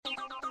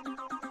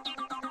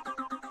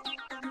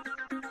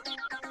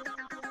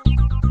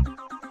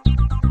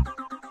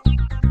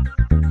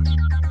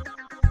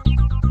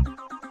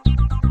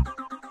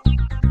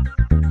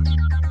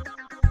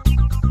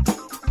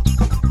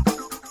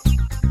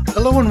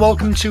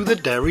welcome to the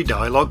Dairy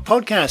Dialogue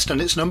podcast, and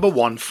it's number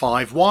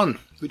 151,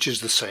 which is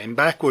the same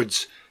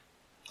backwards.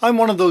 I'm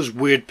one of those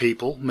weird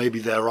people, maybe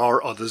there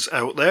are others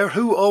out there,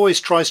 who always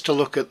tries to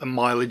look at the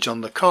mileage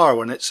on the car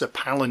when it's a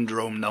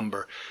palindrome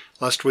number.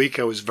 Last week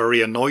I was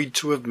very annoyed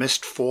to have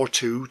missed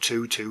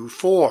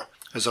 42224,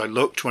 as I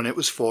looked when it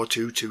was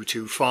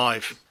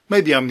 42225.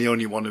 Maybe I'm the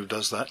only one who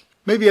does that.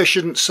 Maybe I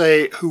shouldn't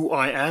say who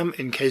I am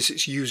in case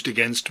it's used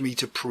against me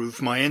to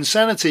prove my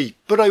insanity,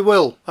 but I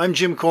will. I'm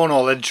Jim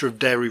Cornwall, editor of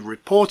Dairy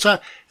Reporter,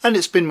 and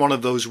it's been one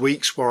of those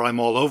weeks where I'm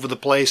all over the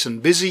place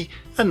and busy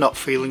and not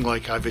feeling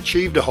like I've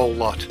achieved a whole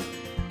lot.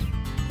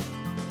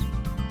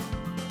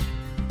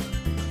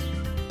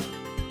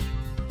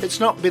 It's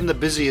not been the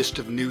busiest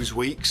of news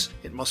weeks.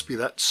 It must be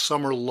that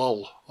summer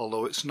lull,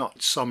 although it's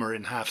not summer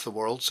in half the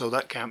world, so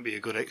that can't be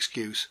a good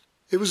excuse.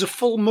 It was a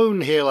full moon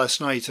here last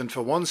night, and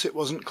for once it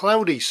wasn't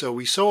cloudy, so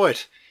we saw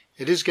it.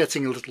 It is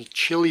getting a little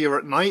chillier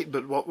at night,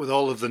 but what with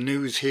all of the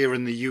news here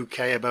in the UK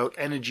about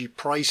energy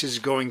prices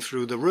going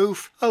through the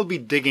roof, I'll be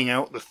digging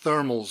out the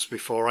thermals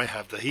before I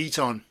have the heat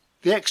on.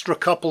 The extra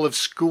couple of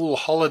school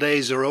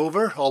holidays are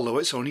over, although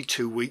it's only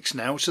 2 weeks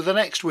now to the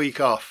next week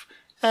off.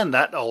 And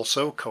that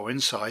also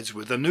coincides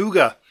with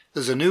Anuga.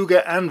 There's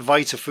Anuga and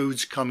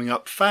VitaFoods coming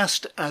up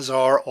fast, as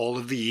are all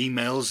of the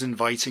emails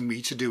inviting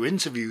me to do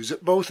interviews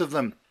at both of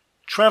them.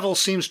 Travel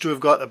seems to have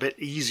got a bit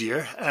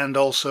easier and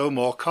also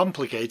more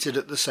complicated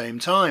at the same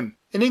time.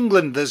 In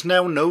England there's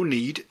now no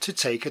need to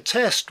take a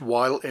test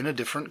while in a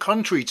different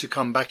country to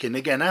come back in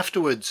again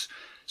afterwards.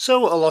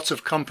 So a lot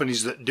of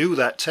companies that do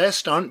that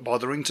test aren't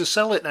bothering to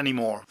sell it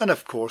anymore, and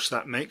of course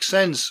that makes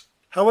sense.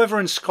 However,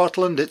 in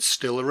Scotland it's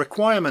still a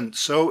requirement,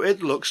 so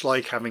it looks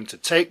like having to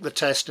take the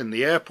test in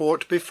the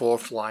airport before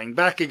flying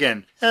back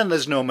again, and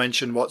there's no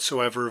mention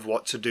whatsoever of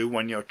what to do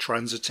when you're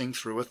transiting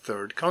through a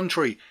third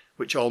country,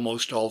 which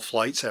almost all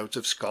flights out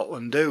of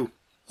Scotland do.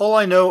 All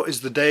I know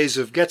is the days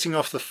of getting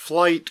off the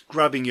flight,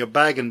 grabbing your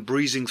bag and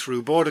breezing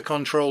through border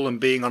control and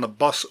being on a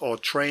bus or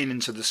train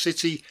into the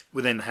city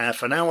within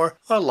half an hour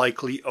are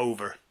likely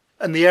over.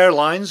 And the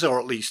airlines, or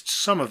at least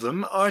some of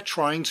them, are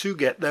trying to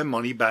get their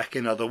money back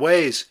in other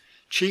ways.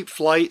 Cheap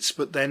flights,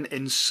 but then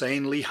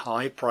insanely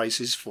high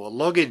prices for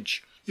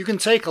luggage. You can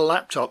take a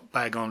laptop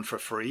bag on for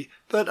free,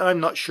 but I'm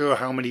not sure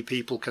how many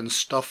people can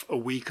stuff a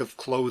week of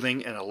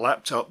clothing in a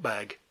laptop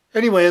bag.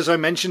 Anyway, as I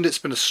mentioned, it's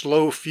been a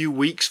slow few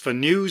weeks for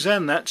news,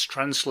 and that's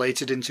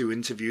translated into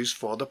interviews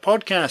for the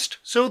podcast.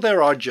 So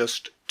there are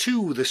just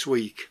 2 this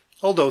week,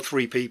 although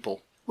 3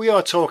 people. We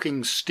are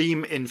talking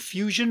steam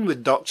infusion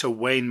with Dr.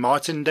 Wayne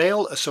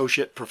Martindale,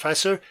 Associate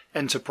Professor,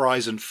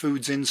 Enterprise and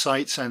Foods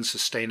Insights and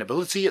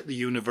Sustainability at the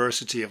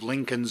University of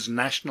Lincoln's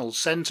National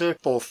Centre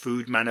for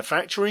Food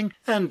Manufacturing,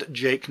 and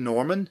Jake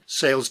Norman,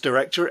 Sales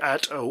Director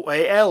at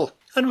OAL.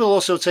 And we'll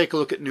also take a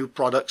look at new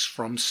products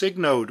from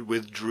Signode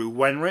with Drew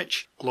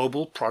Wenrich,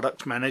 Global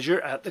Product Manager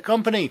at the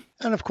company.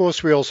 And of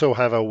course we also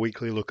have our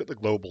weekly look at the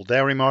global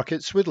dairy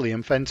markets with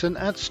Liam Fenton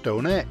at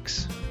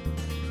StoneX.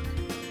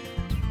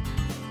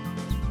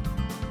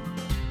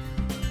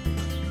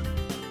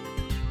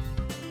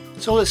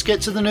 So let's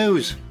get to the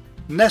news.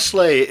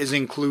 Nestlé is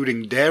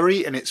including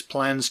dairy in its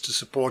plans to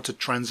support a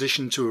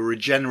transition to a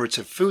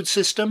regenerative food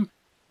system.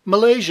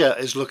 Malaysia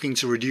is looking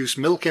to reduce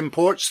milk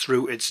imports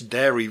through its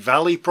Dairy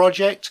Valley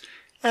project,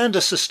 and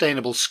a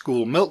sustainable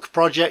school milk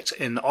project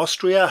in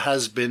Austria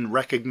has been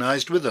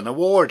recognised with an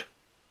award.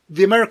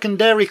 The American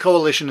Dairy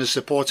Coalition is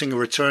supporting a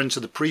return to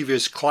the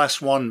previous Class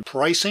 1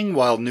 pricing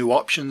while new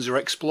options are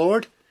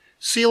explored.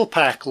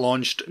 SealPack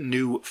launched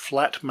new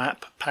flat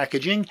map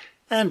packaging,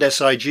 and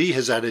SIG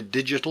has added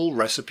digital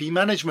recipe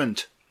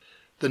management.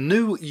 The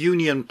new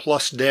Union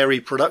Plus dairy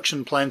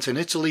production plant in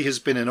Italy has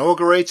been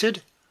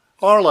inaugurated.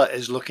 Arla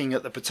is looking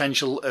at the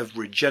potential of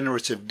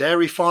regenerative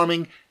dairy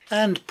farming,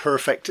 and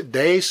Perfect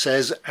Day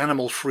says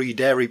animal-free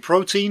dairy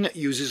protein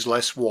uses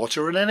less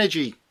water and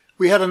energy.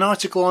 We had an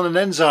article on an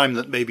enzyme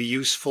that may be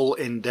useful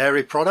in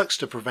dairy products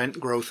to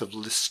prevent growth of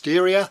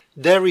listeria.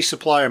 Dairy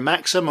supplier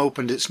Maxim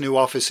opened its new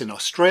office in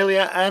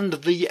Australia, and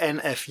the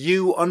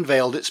NFU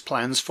unveiled its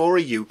plans for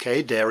a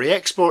UK dairy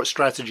export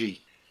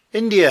strategy.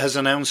 India has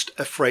announced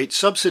a freight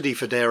subsidy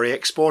for dairy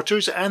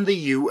exporters, and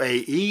the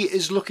UAE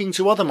is looking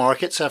to other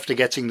markets after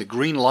getting the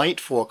green light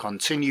for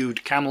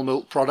continued camel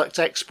milk product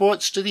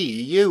exports to the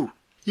EU.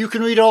 You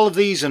can read all of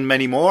these and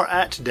many more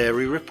at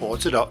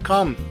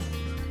dairyreporter.com.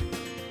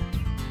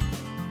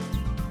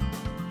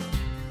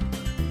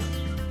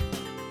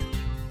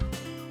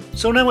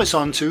 So now it's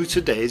on to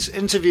today's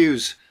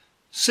interviews.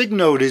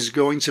 Signode is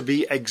going to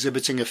be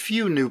exhibiting a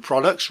few new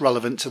products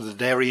relevant to the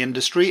dairy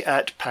industry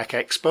at Pack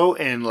Expo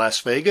in Las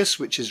Vegas,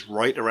 which is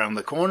right around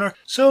the corner.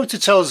 So to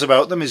tell us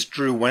about them is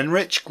Drew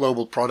Wenrich,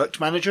 Global Product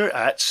Manager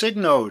at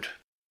Signode.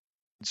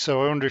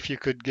 So I wonder if you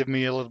could give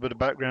me a little bit of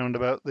background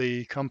about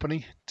the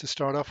company to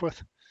start off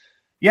with.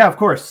 Yeah, of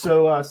course.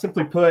 So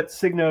simply put,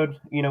 Signode,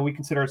 we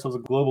consider ourselves a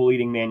global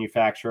leading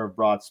manufacturer of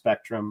broad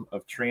spectrum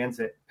of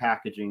transit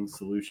packaging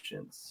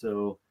solutions.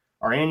 So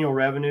our annual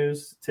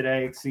revenues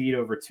today exceed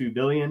over $2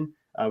 billion.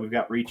 We've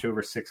got reach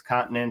over 6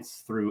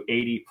 continents through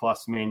 80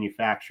 plus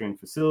manufacturing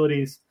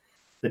facilities.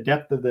 The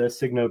depth of the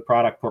Signode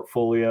product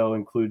portfolio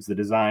includes the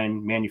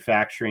design,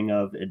 manufacturing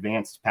of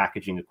advanced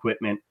packaging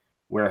equipment,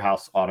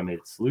 warehouse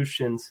automated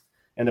solutions,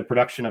 and the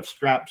production of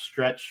strap,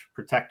 stretch,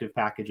 protective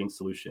packaging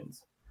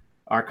solutions.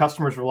 Our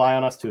customers rely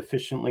on us to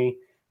efficiently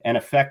and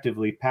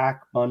effectively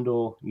pack,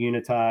 bundle,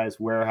 unitize,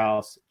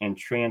 warehouse, and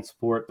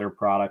transport their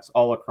products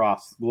all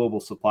across global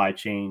supply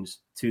chains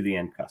to the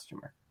end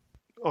customer.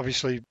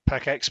 Obviously,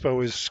 Pack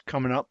Expo is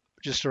coming up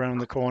just around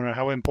the corner.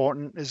 How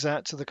important is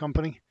that to the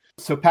company?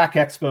 So Pack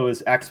Expo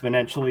is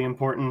exponentially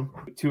important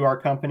to our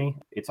company.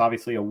 It's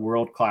obviously a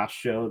world-class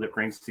show that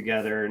brings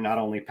together not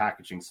only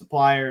packaging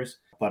suppliers,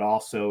 but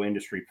also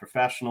industry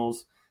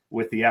professionals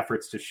with the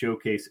efforts to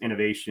showcase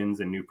innovations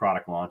and new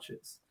product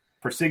launches.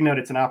 For Signode,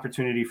 it's an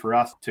opportunity for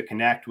us to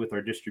connect with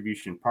our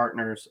distribution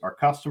partners, our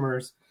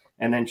customers,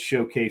 and then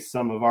showcase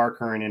some of our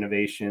current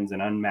innovations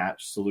and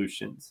unmatched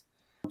solutions.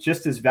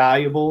 Just as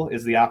valuable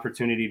is the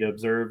opportunity to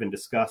observe and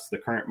discuss the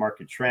current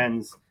market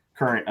trends,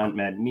 current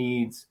unmet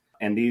needs,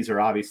 and these are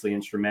obviously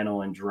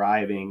instrumental in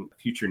driving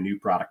future new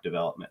product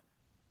development.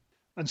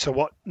 And so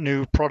what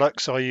new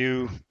products are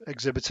you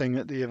exhibiting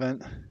at the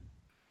event?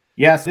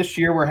 Yes, this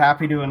year we're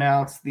happy to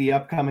announce the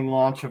upcoming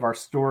launch of our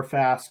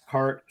StoreFast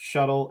cart,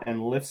 shuttle,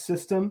 and lift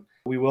system.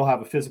 We will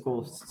have a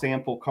physical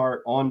sample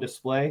cart on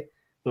display.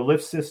 The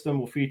lift system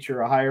will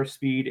feature a higher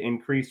speed,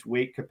 increased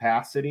weight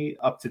capacity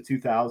up to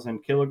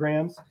 2,000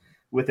 kilograms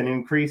with an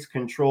increased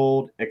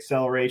controlled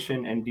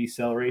acceleration and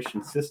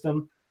deceleration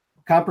system.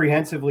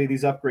 Comprehensively,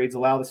 these upgrades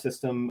allow the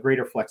system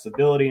greater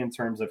flexibility in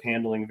terms of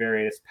handling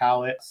various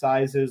pallet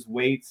sizes,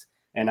 weights,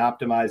 and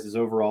optimizes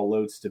overall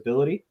load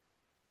stability.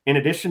 In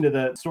addition to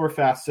the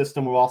StoreFast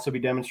system, we'll also be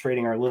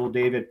demonstrating our Little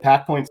David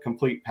PackPoint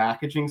complete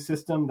packaging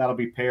system. That'll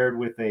be paired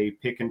with a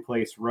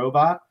pick-and-place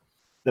robot.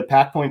 The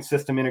PackPoint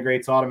system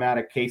integrates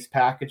automatic case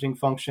packaging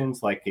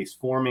functions like case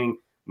forming,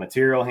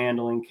 material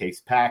handling,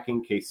 case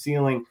packing, case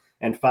sealing,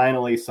 and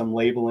finally some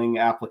labeling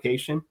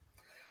application.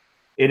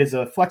 It is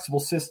a flexible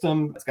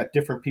system. It's got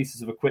different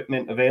pieces of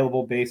equipment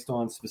available based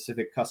on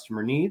specific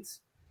customer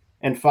needs.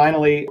 And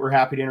finally, we're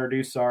happy to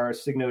introduce our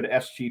Signode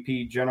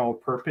SGP general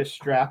purpose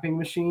strapping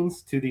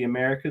machines to the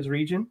Americas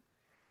region.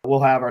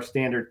 We'll have our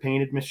standard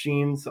painted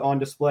machines on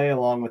display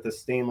along with a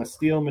stainless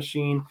steel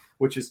machine,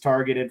 which is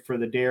targeted for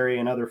the dairy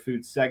and other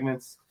food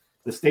segments.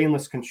 The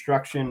stainless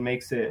construction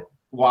makes it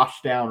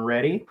wash down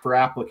ready for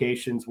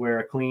applications where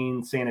a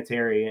clean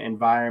sanitary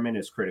environment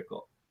is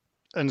critical.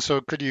 And so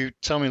could you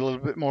tell me a little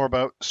bit more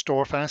about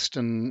StoreFast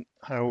and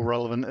how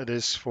relevant it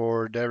is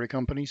for dairy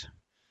companies?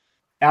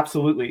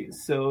 Absolutely.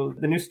 So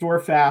the new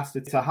StoreFast,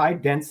 it's a high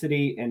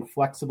density and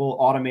flexible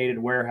automated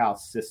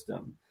warehouse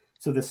system.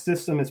 So the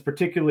system is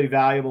particularly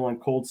valuable in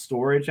cold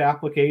storage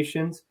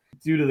applications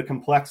due to the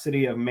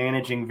complexity of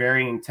managing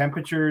varying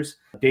temperatures,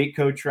 date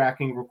code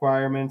tracking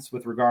requirements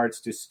with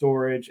regards to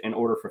storage and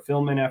order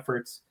fulfillment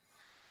efforts.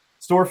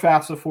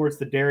 StoreFast affords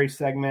the dairy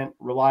segment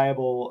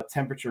reliable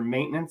temperature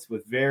maintenance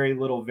with very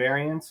little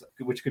variance,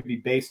 which could be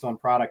based on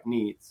product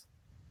needs.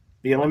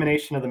 The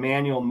elimination of the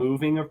manual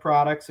moving of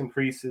products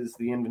increases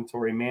the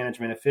inventory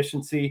management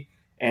efficiency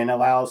and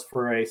allows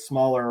for a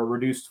smaller or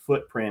reduced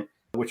footprint,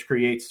 which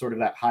creates sort of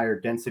that higher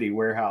density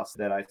warehouse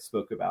that I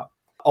spoke about.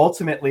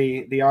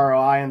 Ultimately, the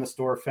ROI in the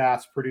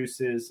StoreFast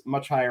produces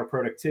much higher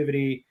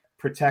productivity,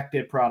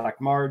 protected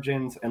product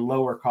margins, and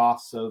lower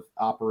costs of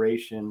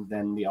operation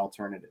than the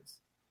alternatives.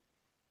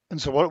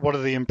 And so what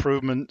are the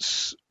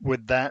improvements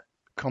with that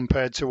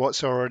compared to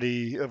what's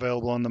already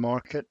available on the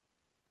market?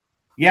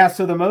 Yeah,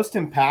 so the most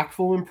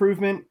impactful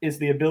improvement is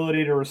the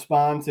ability to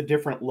respond to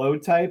different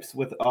load types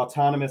with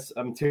autonomous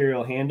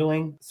material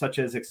handling, such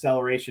as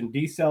acceleration,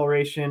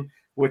 deceleration,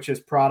 which is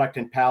product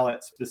and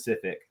pallet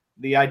specific.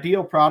 The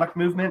ideal product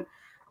movement,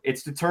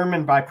 it's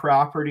determined by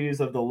properties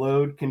of the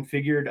load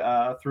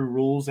configured through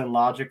rules and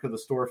logic of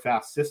the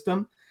StoreFast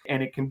system,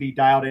 and it can be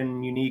dialed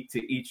in unique to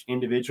each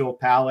individual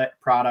pallet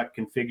product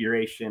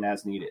configuration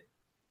as needed.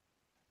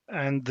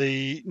 And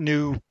the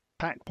new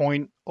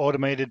PackPoint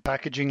automated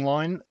packaging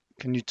line,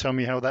 can you tell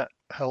me how that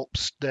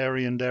helps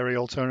dairy and dairy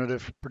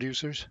alternative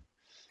producers?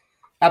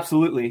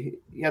 Absolutely.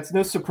 Yeah, it's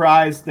no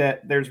surprise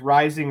that there's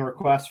rising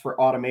requests for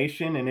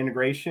automation and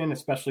integration,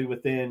 especially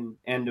within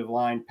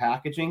end-of-line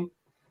packaging.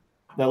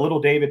 The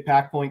Little David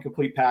PackPoint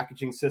complete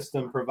packaging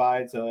system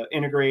provides an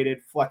integrated,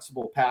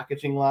 flexible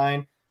packaging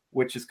line,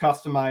 which is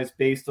customized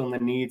based on the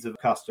needs of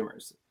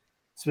customers.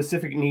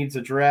 Specific needs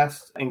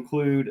addressed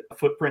include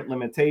footprint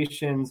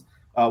limitations,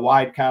 a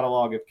wide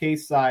catalog of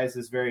case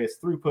sizes, various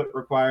throughput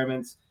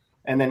requirements,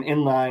 and then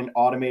inline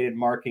automated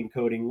marking,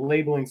 coding,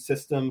 labeling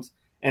systems,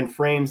 and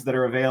frames that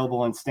are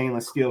available in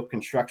stainless steel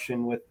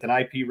construction with an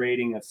IP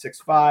rating of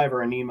 6.5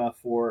 or a NEMA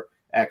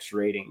 4X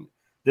rating.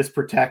 This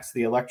protects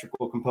the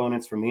electrical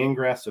components from the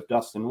ingress of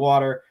dust and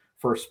water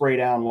for spray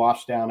down,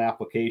 wash down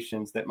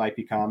applications that might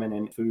be common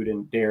in food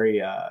and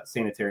dairy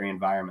sanitary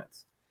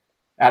environments.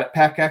 At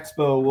Pack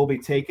Expo, we'll be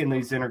taking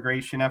these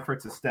integration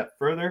efforts a step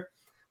further.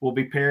 We'll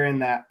be pairing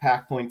that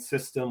PackPoint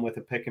system with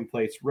a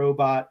pick-and-place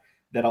robot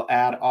that'll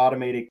add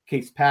automated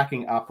case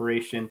packing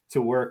operation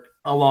to work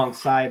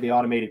alongside the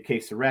automated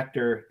case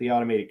erector, the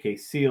automated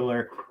case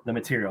sealer, the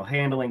material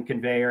handling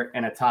conveyor,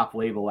 and a top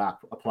label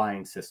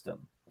applying system.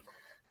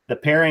 The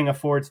pairing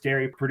affords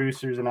dairy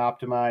producers an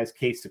optimized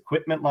case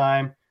equipment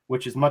line,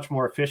 which is much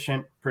more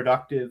efficient,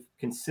 productive,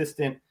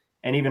 consistent,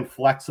 and even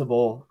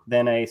flexible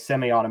than a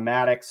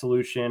semi-automatic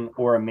solution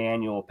or a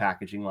manual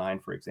packaging line,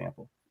 for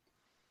example.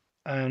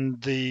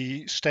 And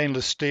the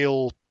stainless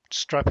steel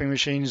strapping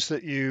machines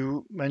that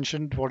you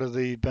mentioned, what are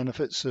the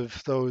benefits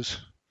of those?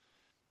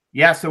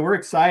 Yeah, so we're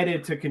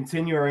excited to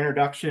continue our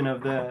introduction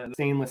of the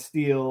stainless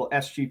steel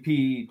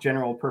SGP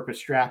general purpose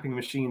strapping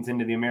machines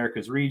into the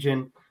Americas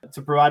region.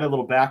 To provide a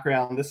little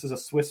background, this is a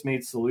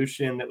Swiss-made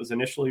solution that was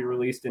initially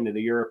released into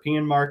the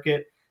European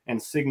market, and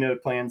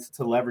Signode plans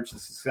to leverage the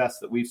success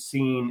that we've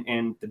seen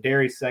in the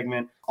dairy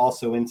segment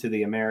also into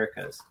the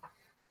Americas.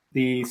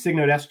 The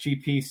Signode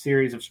SGP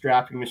series of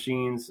strapping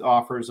machines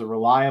offers a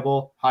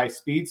reliable,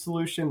 high-speed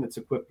solution that's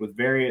equipped with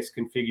various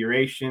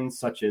configurations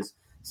such as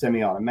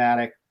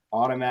semi-automatic,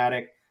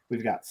 automatic.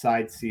 We've got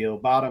side seal,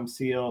 bottom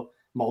seal,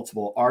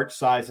 multiple arch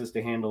sizes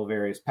to handle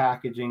various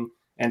packaging,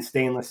 and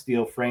stainless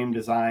steel frame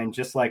design,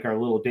 just like our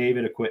Little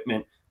David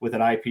equipment with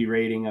an IP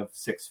rating of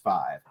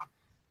 6.5.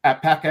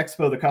 At Pack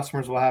Expo, the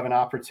customers will have an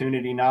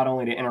opportunity not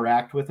only to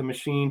interact with the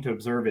machine to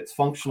observe its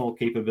functional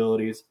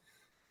capabilities,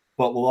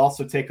 but we'll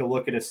also take a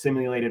look at a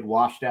simulated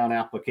washdown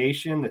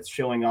application that's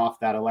showing off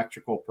that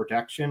electrical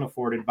protection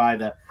afforded by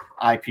the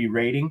IP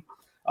rating,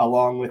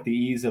 along with the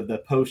ease of the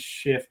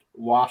post-shift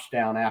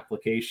washdown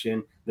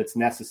application that's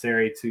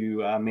necessary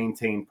to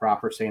maintain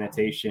proper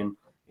sanitation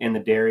in the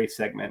dairy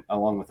segment,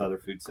 along with other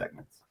food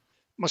segments.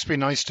 Must be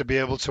nice to be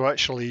able to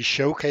actually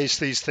showcase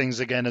these things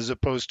again, as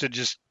opposed to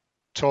just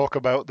talk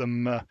about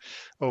them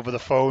over the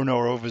phone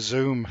or over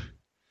Zoom.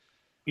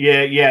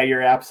 Yeah,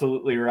 you're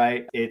absolutely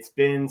right. It's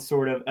been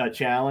sort of a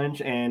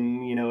challenge,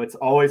 and it's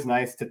always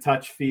nice to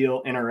touch,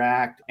 feel,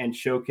 interact, and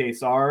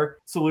showcase our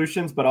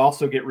solutions, but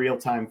also get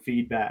real-time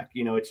feedback.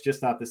 It's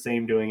just not the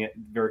same doing it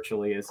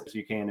virtually as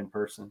you can in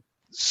person.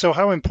 So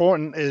how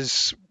important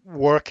is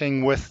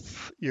working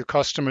with your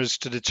customers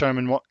to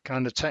determine what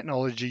kind of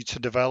technology to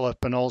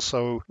develop, and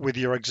also with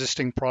your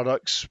existing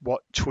products,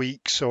 what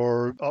tweaks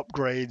or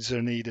upgrades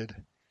are needed?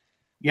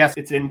 Yes,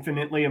 it's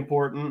infinitely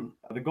important.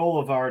 The goal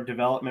of our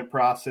development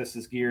process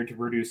is geared to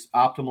produce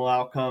optimal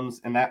outcomes,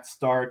 and that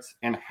starts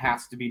and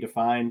has to be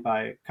defined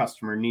by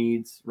customer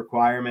needs,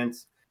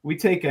 requirements. We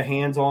take a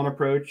hands-on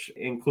approach,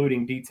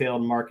 including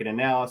detailed market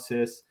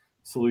analysis,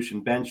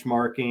 solution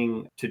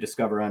benchmarking to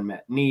discover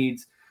unmet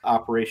needs,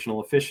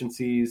 operational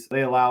efficiencies.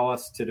 They allow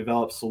us to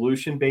develop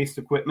solution-based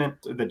equipment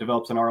that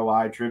develops an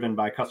ROI driven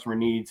by customer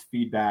needs,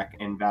 feedback,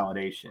 and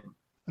validation.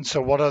 And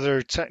so what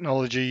other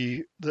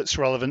technology that's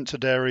relevant to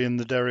dairy and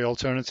the dairy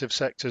alternative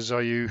sectors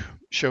are you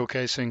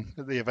showcasing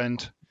at the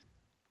event?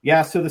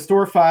 Yeah, so the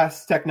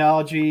StoreFast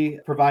technology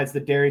provides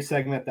the dairy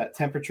segment that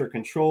temperature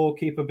control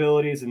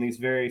capabilities in these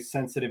very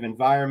sensitive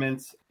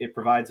environments. It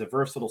provides a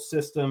versatile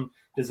system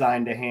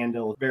designed to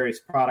handle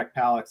various product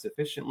pallets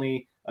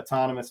efficiently,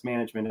 autonomous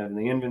management of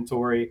the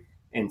inventory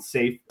in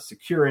safe,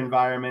 secure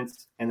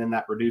environments, and then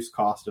that reduced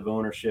cost of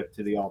ownership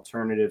to the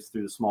alternatives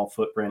through the small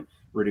footprint,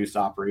 reduced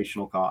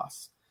operational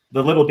costs.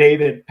 The Little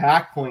David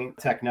Pack Point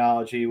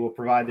technology will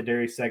provide the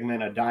dairy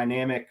segment a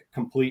dynamic,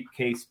 complete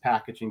case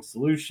packaging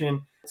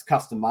solution. It's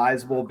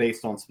customizable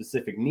based on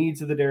specific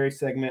needs of the dairy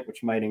segment,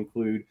 which might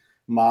include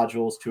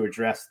modules to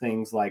address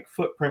things like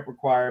footprint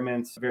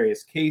requirements,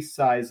 various case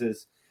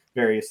sizes,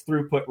 various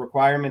throughput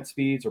requirement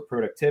speeds or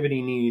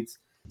productivity needs,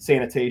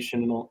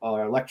 sanitation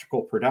or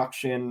electrical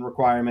production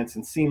requirements,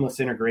 and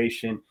seamless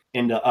integration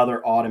into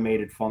other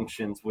automated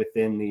functions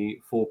within the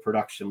full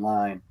production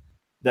line.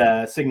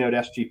 The Signode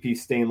SGP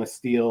stainless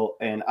steel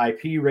and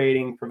IP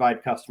rating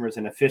provide customers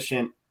an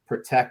efficient,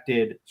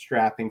 protected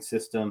strapping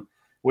system,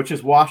 which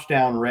is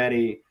washdown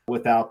ready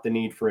without the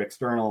need for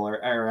external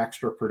or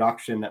extra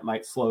production that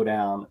might slow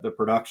down the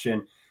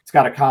production. It's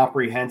got a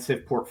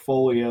comprehensive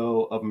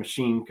portfolio of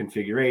machine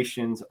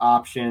configurations,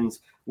 options,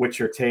 which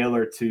are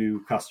tailored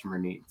to customer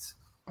needs.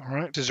 All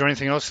right. Is there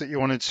anything else that you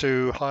wanted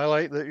to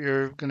highlight that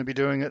you're going to be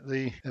doing at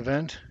the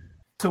event?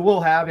 So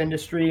we'll have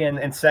industry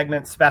and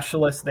segment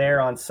specialists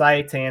there on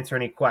site to answer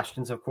any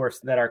questions, of course,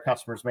 that our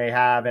customers may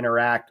have,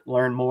 interact,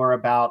 learn more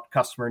about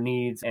customer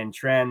needs and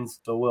trends.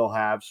 So we'll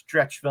have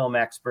stretch film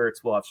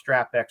experts, we'll have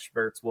strap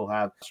experts, we'll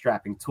have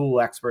strapping tool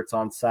experts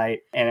on site.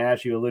 And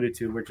as you alluded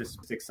to, we're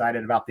just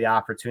excited about the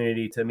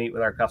opportunity to meet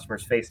with our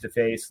customers face to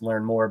face,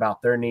 learn more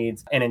about their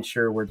needs, and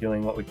ensure we're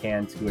doing what we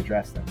can to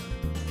address them.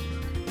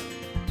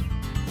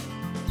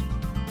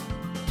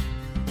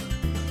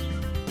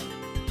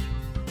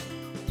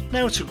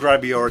 Now to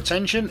grab your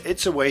attention,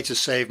 it's a way to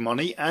save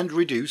money and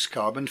reduce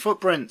carbon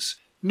footprints.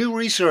 New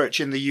research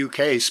in the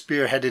UK,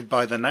 spearheaded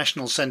by the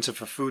National Centre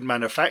for Food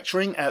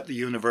Manufacturing at the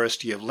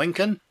University of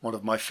Lincoln, one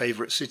of my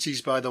favourite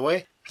cities by the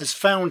way, has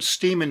found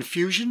steam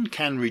infusion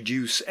can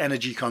reduce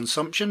energy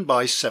consumption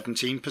by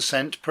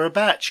 17% per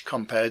batch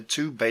compared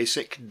to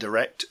basic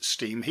direct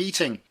steam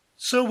heating.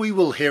 So we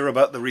will hear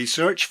about the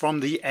research from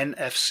the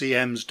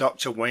NFCM's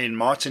Dr. Wayne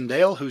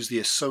Martindale, who's the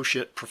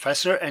Associate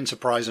Professor,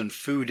 Enterprise and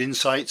Food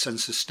Insights and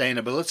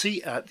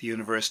Sustainability at the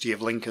University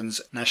of Lincoln's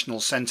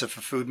National Centre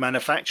for Food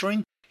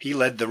Manufacturing. He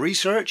led the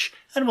research,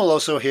 and we'll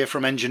also hear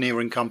from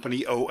engineering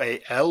company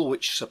OAL,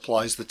 which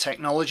supplies the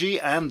technology,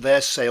 and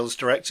their sales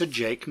director,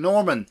 Jake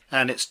Norman.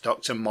 And it's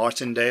Dr.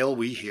 Martindale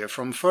we hear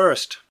from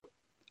first.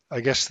 I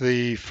guess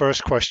the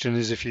first question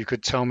is if you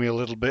could tell me a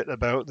little bit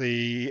about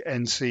the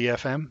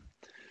NCFM.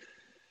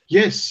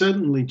 Yes,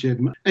 certainly,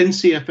 Jim.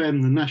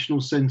 NCFM, the National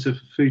Centre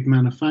for Food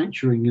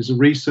Manufacturing, is a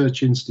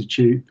research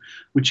institute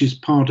which is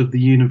part of the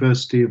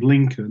University of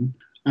Lincoln.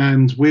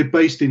 And we're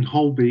based in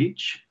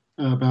Holbeach,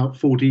 about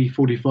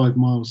 45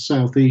 miles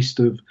southeast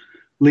of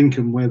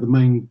Lincoln, where the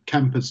main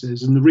campus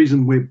is. And the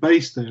reason we're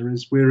based there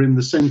is we're in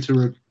the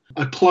centre of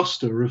a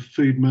cluster of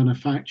food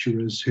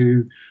manufacturers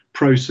who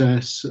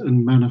process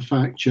and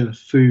manufacture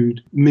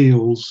food,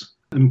 meals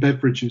and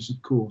beverages, of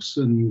course,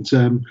 and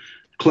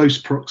close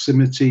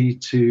proximity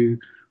to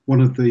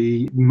one of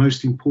the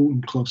most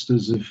important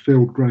clusters of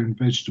field-grown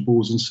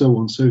vegetables and so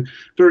on. So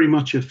very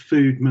much a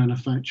food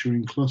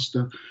manufacturing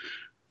cluster.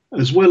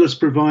 As well as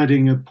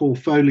providing a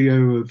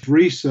portfolio of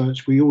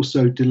research, we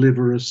also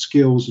deliver a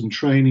skills and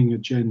training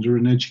agenda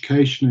and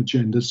education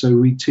agenda. So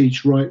we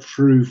teach right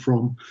through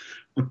from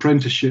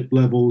apprenticeship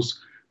levels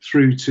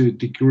through to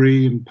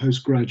degree and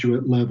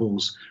postgraduate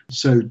levels.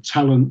 So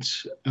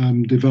talent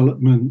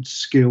development,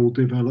 skill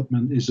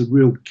development is a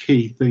real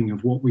key thing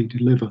of what we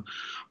deliver.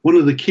 One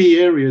of the key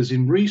areas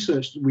in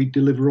research that we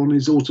deliver on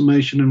is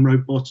automation and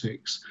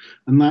robotics.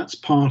 And that's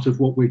part of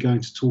what we're going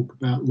to talk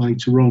about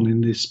later on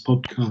in this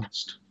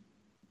podcast.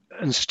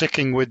 And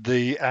sticking with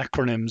the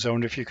acronyms, I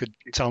wonder if you could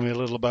tell me a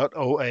little about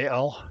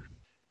OAL.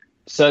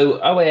 So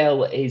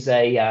OAL is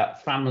a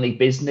family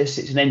business.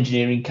 It's an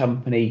engineering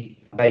company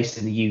based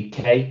in the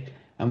UK,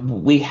 and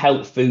we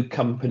help food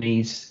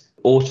companies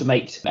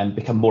automate and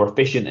become more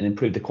efficient and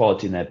improve the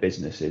quality in their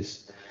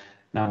businesses.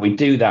 Now, we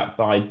do that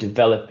by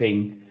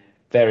developing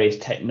various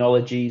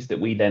technologies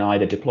that we then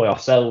either deploy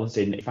ourselves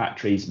in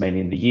factories, mainly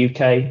in the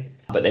UK,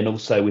 but then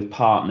also with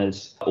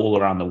partners all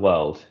around the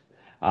world.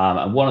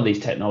 And one of these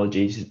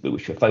technologies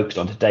which we're focused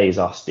on today is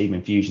our steam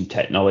infusion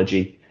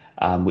technology,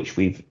 which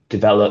we've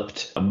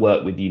developed and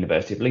worked with the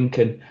University of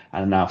Lincoln,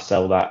 and now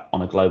sell that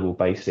on a global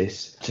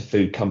basis to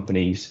food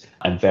companies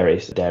and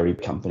various dairy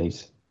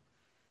companies.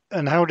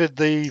 And how did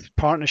the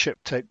partnership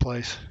take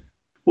place?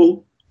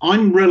 Well,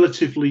 I'm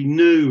relatively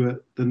new at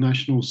the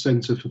National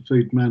Centre for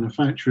Food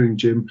Manufacturing,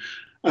 Jim,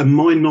 and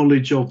my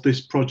knowledge of this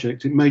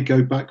project, it may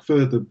go back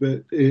further,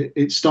 but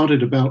it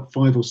started about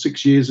 5 or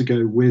 6 years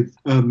ago with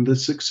the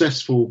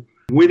successful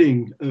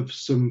winning of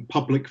some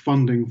public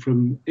funding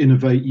from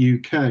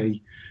Innovate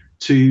UK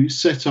to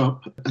set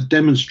up a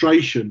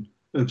demonstration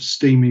of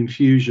steam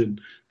infusion,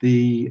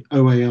 the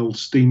OAL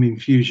steam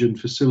infusion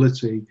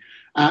facility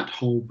at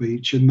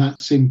Holbeach, and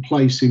that's in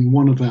place in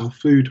one of our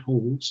food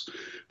halls.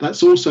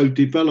 That's also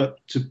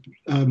developed to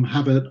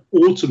have an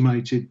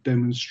automated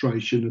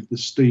demonstration of the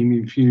steam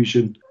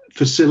infusion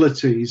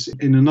facilities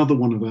in another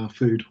one of our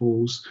food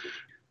halls.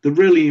 The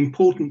really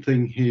important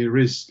thing here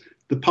is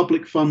the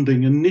public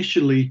funding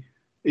initially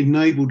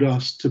enabled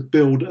us to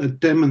build a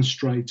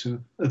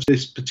demonstrator of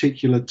this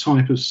particular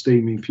type of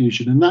steam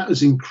infusion. And that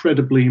is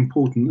incredibly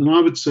important. And I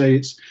would say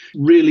it's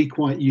really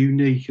quite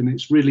unique, and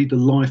it's really the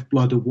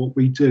lifeblood of what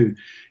we do.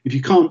 If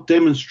you can't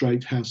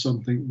demonstrate how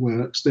something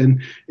works,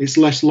 then it's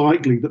less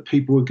likely that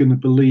people are going to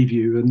believe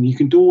you. And you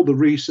can do all the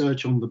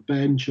research on the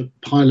bench, at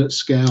pilot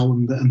scale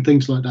and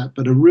things like that.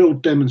 But a real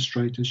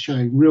demonstrator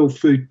showing real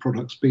food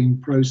products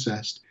being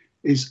processed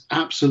is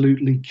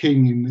absolutely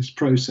king in this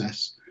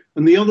process.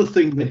 And the other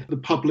thing that the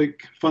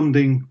public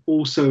funding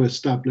also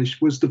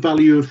established was the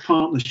value of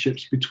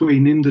partnerships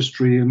between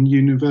industry and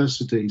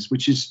universities,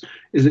 which is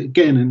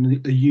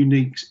again a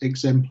unique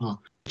exemplar.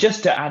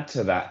 Just to add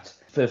to that,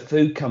 for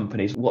food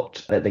companies,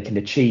 what they can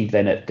achieve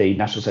then at the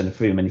National Centre for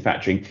Food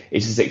Manufacturing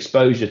is this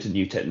exposure to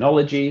new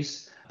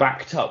technologies,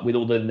 backed up with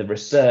all the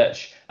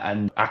research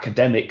and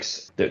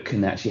academics that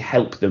can actually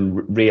help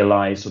them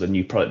realise sort of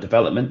new product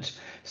development.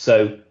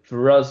 So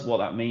for us, what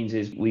that means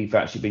is we've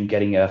actually been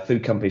getting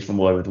food companies from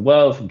all over the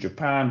world, from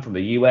Japan, from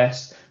the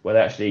US, where they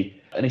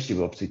actually, initially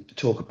we obviously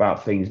talk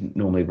about things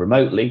normally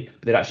remotely,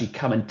 but they'd actually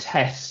come and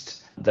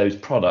test those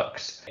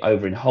products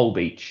over in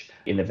Holbeach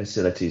in the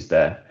facilities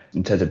there.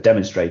 In terms of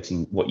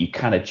demonstrating what you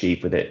can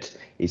achieve with it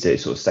is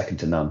sort of second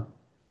to none.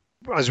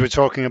 As we're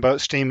talking about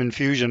steam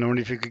infusion, I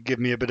wonder if you could give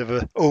me a bit of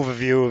an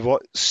overview of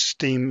what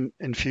steam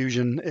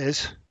infusion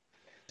is.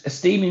 A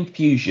steam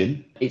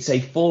infusion, it's a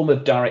form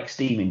of direct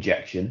steam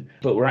injection,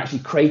 but we're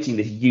actually creating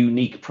this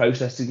unique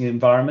processing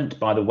environment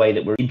by the way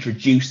that we're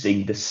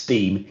introducing the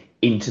steam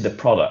into the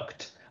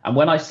product. And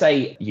when I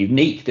say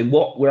unique, then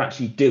what we're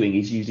actually doing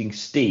is using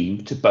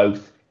steam to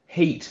both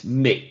heat,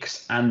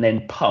 mix, and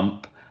then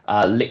pump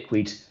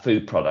liquid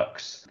food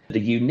products. The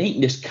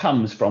uniqueness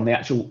comes from the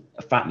actual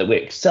fact that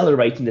we're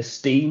accelerating the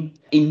steam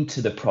into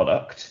the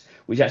product,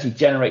 which actually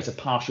generates a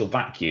partial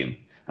vacuum.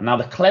 And now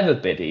the clever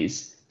bit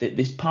is that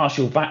this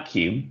partial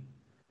vacuum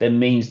then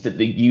means that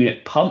the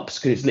unit pumps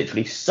because it's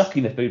literally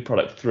sucking the food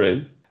product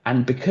through.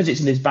 And because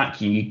it's in this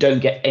vacuum, you don't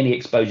get any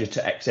exposure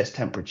to excess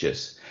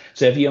temperatures.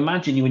 So if you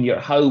imagine when you're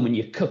at home and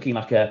you're cooking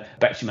like a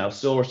bechamel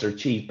sauce or a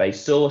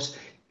cheese-based sauce,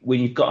 when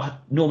you've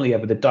got normally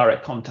with a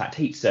direct contact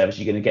heat surface,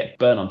 you're going to get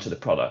burn onto the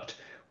product.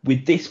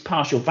 With this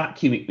partial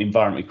vacuum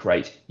environment we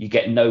create, you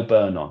get no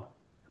burn on,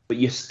 but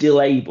you're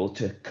still able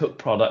to cook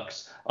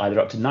products either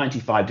up to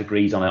 95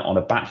 degrees on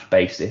a batch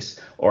basis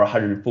or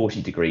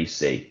 140 degrees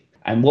C.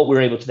 And what we're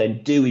able to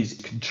then do is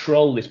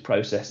control this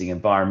processing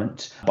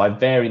environment by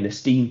varying the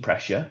steam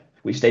pressure,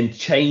 which then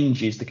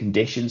changes the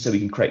conditions. So we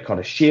can create quite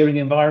a shearing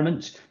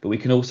environment, but we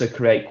can also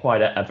create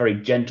quite a very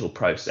gentle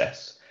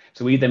process.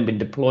 So we've then been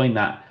deploying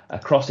that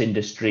across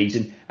industries,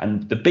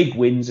 and the big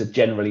wins are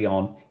generally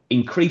on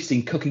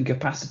increasing cooking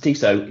capacity.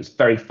 So it's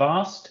very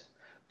fast,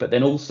 but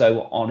then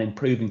also on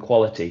improving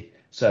quality.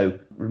 So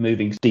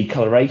removing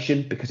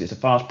decoloration because it's a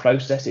fast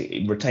process,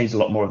 it retains a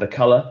lot more of the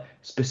colour.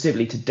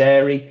 Specifically to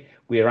dairy,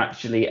 we are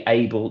actually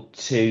able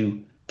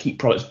to keep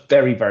products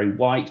very, very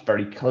white,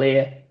 very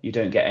clear. You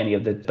don't get any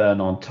of the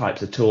burn-on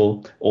types at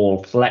all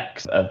or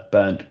flecks of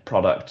burnt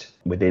product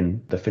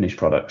within the finished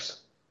products.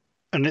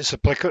 And is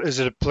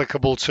it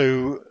applicable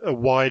to a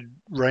wide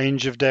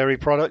range of dairy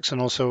products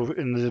and also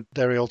in the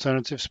dairy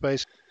alternative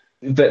space?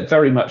 But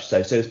very much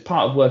so. So as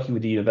part of working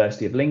with the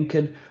University of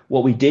Lincoln,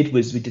 what we did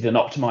was we did an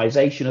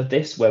optimization of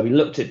this where we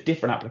looked at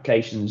different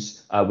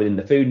applications within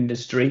the food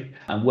industry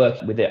and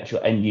working with the actual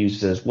end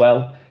users as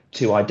well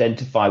to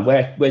identify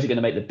where's it going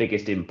to make the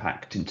biggest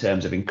impact in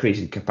terms of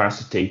increasing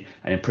capacity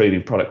and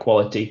improving product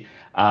quality.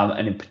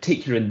 And in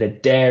particular in the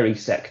dairy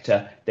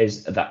sector,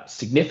 there's that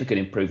significant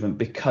improvement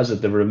because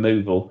of the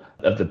removal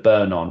of the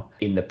burn-on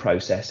in the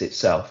process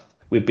itself.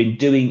 We've been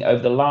doing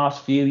over the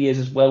last few years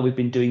as well, we've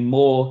been doing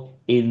more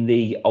in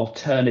the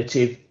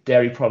alternative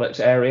dairy products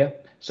area.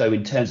 So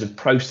in terms of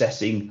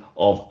processing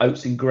of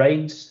oats and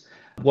grains,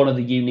 one of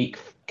the unique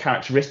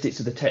characteristics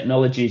of the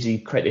technology is you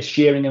create a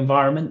shearing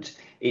environment.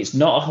 It's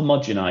not a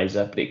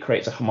homogenizer, but it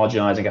creates a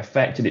homogenizing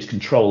effect and it's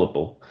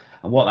controllable.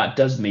 And what that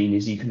does mean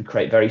is you can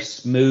create very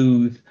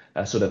smooth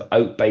sort of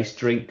oat-based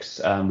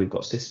drinks. We've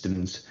got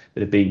systems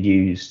that are being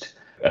used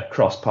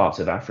across parts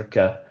of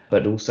Africa,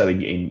 but also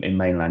in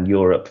mainland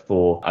Europe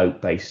for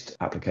oat-based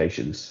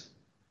applications.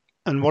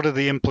 And what are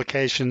the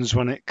implications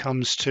when it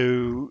comes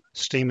to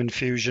steam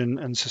infusion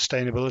and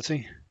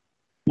sustainability?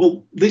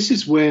 Well, this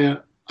is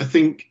where I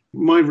think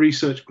my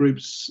research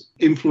group's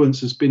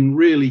influence has been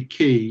really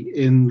key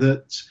in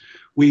that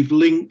we've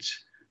linked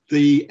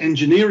the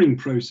engineering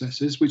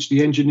processes, which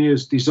the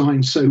engineers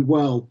designed so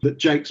well that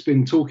Jake's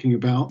been talking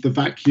about, the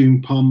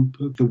vacuum pump,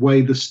 the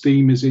way the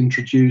steam is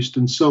introduced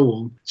and so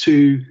on,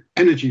 to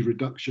energy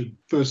reduction,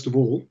 first of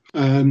all.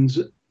 And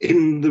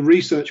in the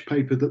research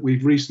paper that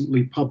we've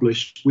recently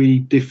published, we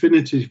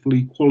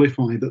definitively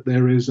qualify that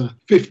there is a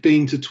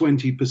 15 to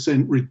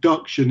 20%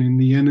 reduction in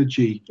the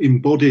energy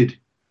embodied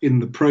in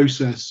the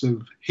process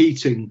of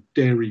heating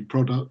dairy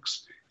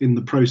products in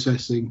the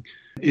processing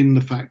in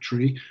the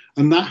factory.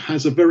 And that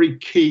has a very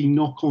key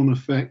knock-on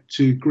effect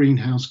to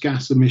greenhouse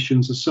gas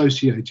emissions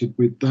associated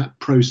with that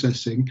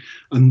processing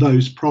and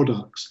those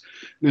products.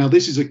 Now,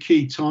 this is a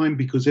key time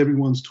because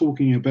everyone's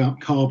talking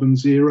about carbon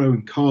zero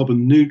and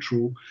carbon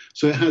neutral.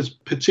 So it has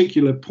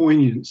particular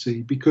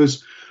poignancy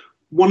because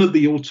one of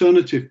the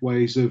alternative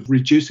ways of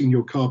reducing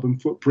your carbon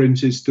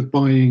footprint is to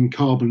buying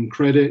carbon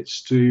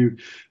credits, to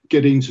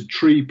get into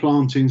tree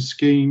planting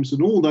schemes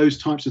and all those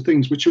types of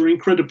things, which are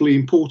incredibly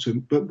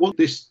important. But what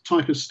this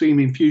type of steam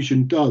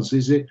infusion does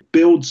is it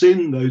builds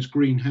in those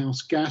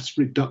greenhouse gas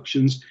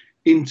reductions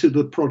into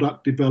the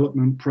product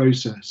development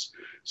process.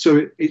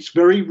 So it's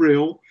very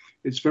real,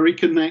 it's very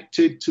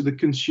connected to the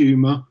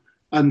consumer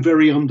and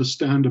very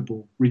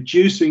understandable.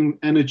 Reducing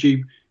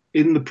energy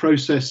in the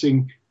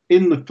processing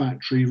in the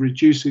factory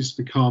reduces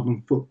the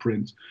carbon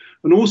footprint.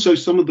 And also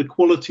some of the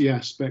quality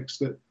aspects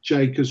that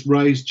Jake has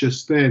raised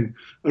just then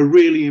are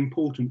really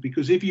important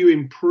because if you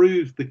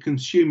improve the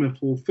consumer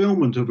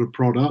fulfillment of a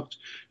product,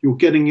 you're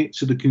getting it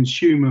to the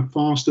consumer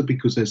faster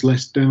because there's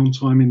less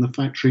downtime in the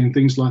factory and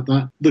things like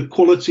that. The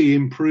quality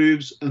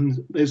improves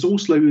and there's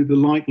also the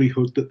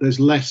likelihood that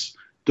there's less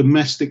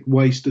domestic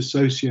waste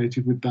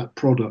associated with that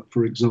product,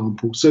 for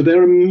example. So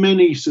there are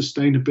many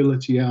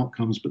sustainability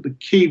outcomes, but the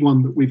key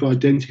one that we've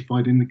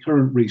identified in the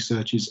current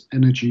research is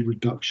energy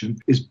reduction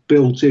is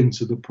built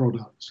into the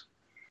product.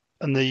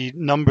 And the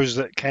numbers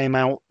that came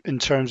out in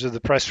terms of the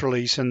press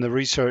release and the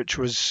research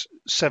was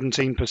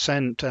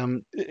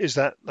 17%. Is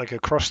that like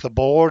across the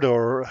board,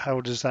 or how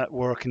does that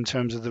work in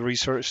terms of the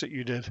research that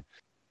you did?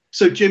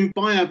 So, Jim,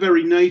 by our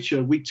very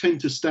nature, we tend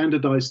to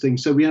standardize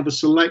things. So we have a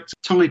select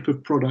type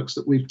of products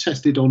that we've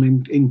tested on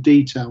in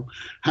detail.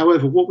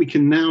 However, what we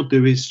can now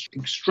do is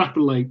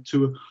extrapolate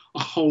to a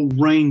whole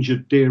range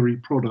of dairy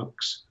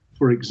products,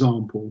 for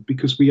example,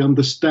 because we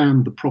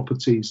understand the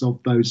properties of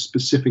those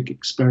specific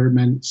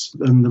experiments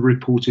and the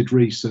reported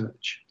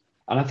research.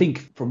 And I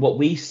think from what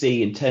we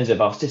see in terms of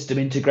our system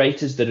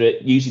integrators that are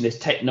using this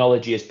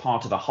technology as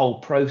part of the whole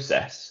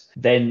process,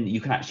 then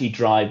you can actually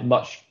drive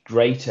much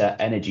greater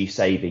energy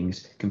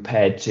savings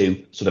compared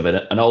to sort of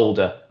an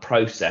older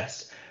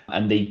process.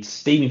 And the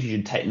steam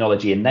infusion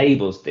technology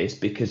enables this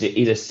because it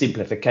is a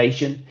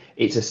simplification.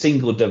 It's a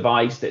single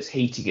device that's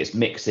heating, it's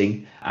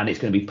mixing, and it's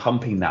going to be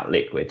pumping that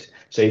liquid.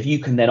 So if you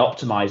can then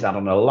optimize that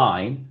on a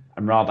line,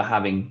 and rather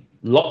having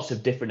lots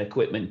of different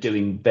equipment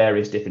doing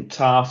various different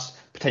tasks,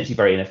 potentially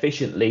very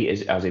inefficiently,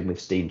 as in with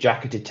steam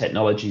jacketed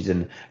technologies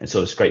and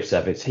sort of scrape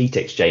surface heat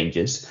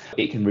exchangers,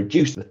 it can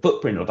reduce the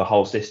footprint of the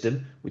whole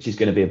system, which is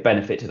going to be a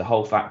benefit to the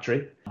whole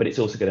factory, but it's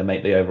also going to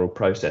make the overall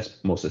process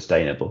more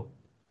sustainable.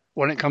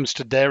 When it comes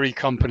to dairy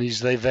companies,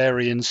 they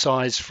vary in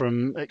size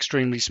from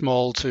extremely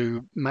small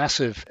to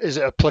massive. Is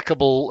it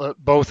applicable at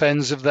both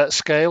ends of that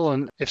scale?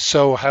 And if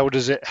so, how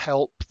does it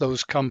help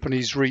those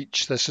companies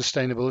reach their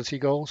sustainability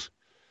goals?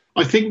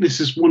 I think this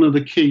is one of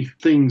the key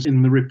things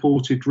in the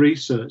reported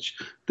research.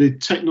 The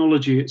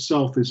technology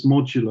itself is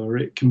modular.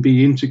 It can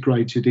be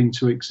integrated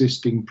into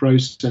existing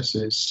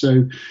processes.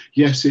 So,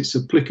 yes, it's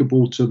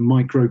applicable to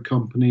micro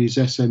companies,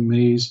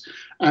 SMEs,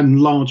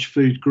 and large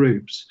food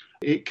groups.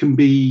 It can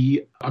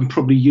be, I'm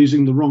probably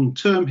using the wrong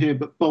term here,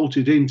 but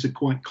bolted into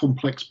quite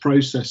complex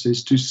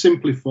processes to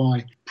simplify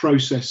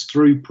process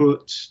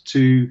throughput,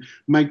 to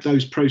make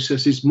those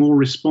processes more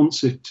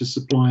responsive to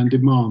supply and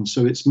demand.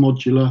 So it's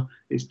modular,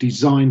 it's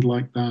designed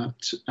like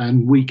that,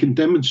 and we can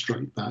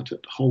demonstrate that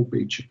at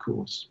Holbeach, of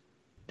course.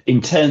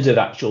 In terms of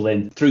actual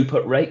then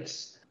throughput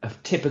rates, a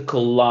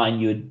typical line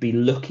you would be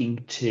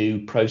looking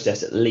to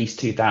process at least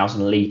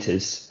 2,000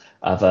 litres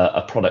of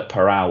a product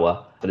per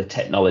hour for the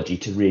technology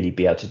to really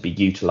be able to be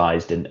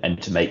utilised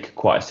and to make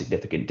quite a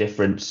significant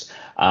difference.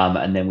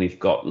 And then we've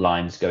got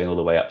lines going all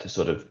the way up to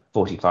sort of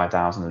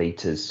 45,000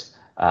 litres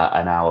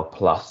an hour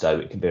plus, so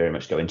it can very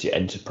much go into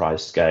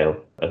enterprise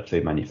scale of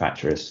food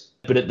manufacturers.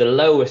 But at the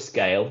lower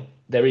scale,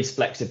 there is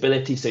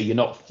flexibility, so you're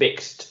not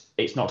fixed.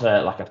 It's not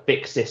like a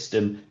fixed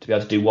system to be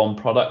able to do one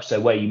product. So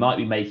where you might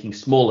be making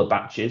smaller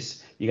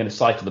batches, you're going to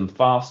cycle them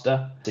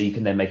faster, so you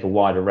can then make a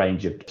wider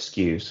range of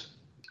SKUs.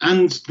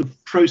 And the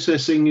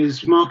processing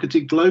is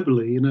marketed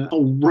globally in a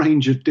whole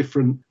range of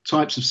different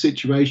types of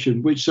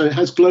situation, which so it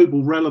has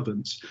global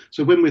relevance.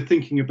 So when we're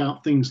thinking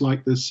about things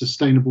like the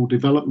Sustainable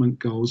Development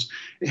Goals,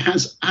 it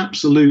has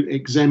absolute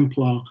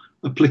exemplar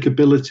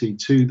applicability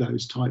to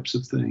those types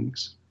of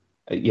things.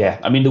 Yeah,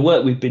 I mean, the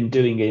work we've been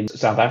doing in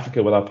South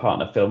Africa with our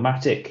partner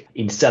Philmatic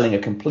in selling a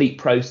complete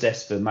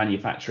process for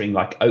manufacturing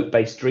like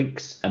oat-based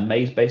drinks and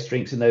maize-based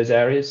drinks in those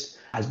areas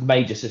has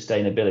major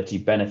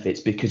sustainability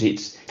benefits because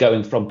it's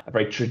going from a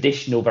very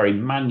traditional, very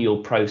manual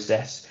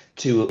process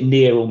to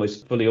near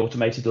almost fully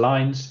automated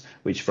lines,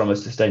 which from a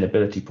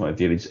sustainability point of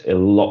view is a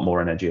lot more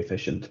energy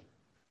efficient.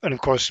 And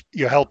of course,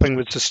 you're helping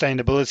with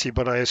sustainability,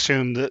 but I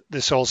assume that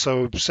this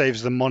also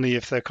saves them money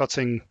if they're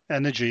cutting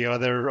energy. Are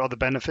there other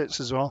benefits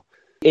as well?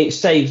 It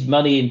saves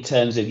money in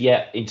terms of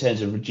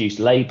reduced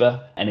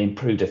labour and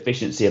improved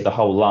efficiency of the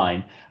whole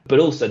line. But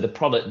also the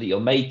product that you're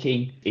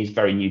making is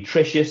very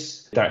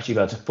nutritious. They're actually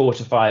able to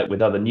fortify it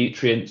with other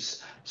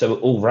nutrients. So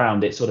all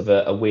round, it's sort of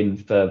a win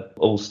for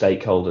all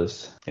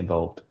stakeholders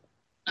involved.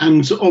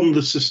 And on the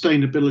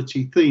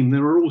sustainability theme,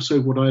 there are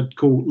also what I'd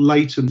call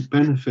latent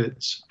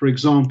benefits. For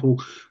example,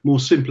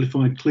 more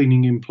simplified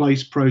cleaning in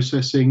place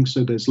processing,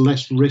 so there's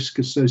less risk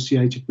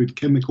associated with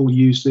chemical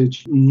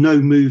usage,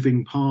 no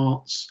moving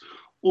parts.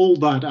 All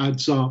that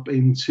adds up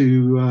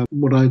into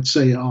what I'd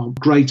say are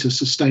greater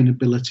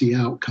sustainability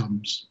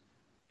outcomes.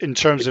 In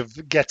terms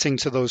of getting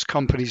to those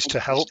companies to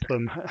help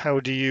them, how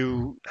do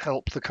you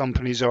help the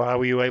companies, or how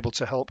are you able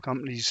to help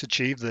companies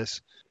achieve this?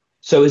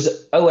 So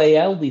as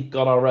OAL, we've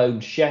got our own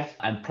chef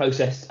and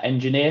process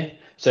engineer.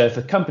 So if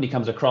a company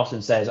comes across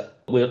and says,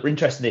 we're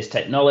interested in this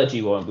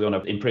technology, or we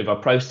want to improve our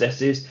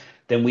processes,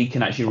 then we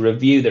can actually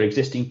review their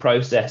existing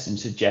process and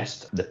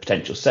suggest the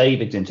potential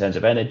savings in terms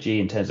of energy,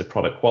 in terms of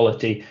product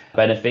quality,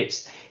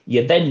 benefits.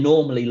 You're then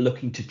normally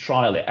looking to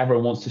trial it.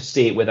 Everyone wants to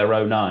see it with their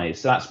own eyes.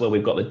 So that's where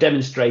we've got the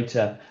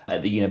demonstrator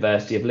at the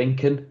University of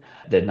Lincoln,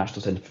 the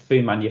National Centre for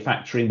Food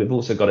Manufacturing. We've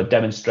also got a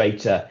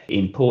demonstrator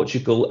in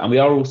Portugal, and we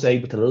are also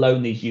able to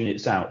loan these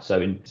units out. So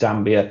in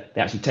Zambia,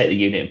 they actually take the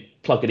unit and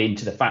plug it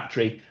into the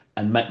factory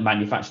and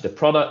manufacture the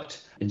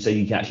product. And so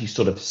you can actually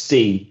sort of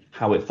see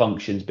how it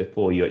functions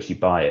before you actually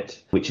buy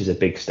it, which is a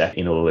big step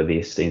in all of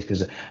these things,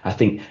 because I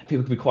think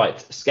people can be quite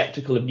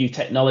skeptical of new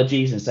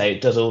technologies and say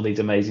it does all these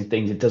amazing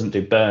things, it doesn't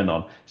do burn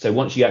on. So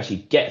once you actually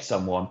get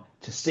someone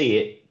to see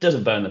it,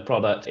 doesn't burn the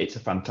product, it's a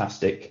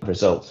fantastic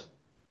result.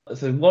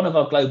 So one of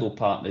our global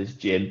partners,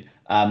 Jim,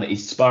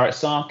 is Spirit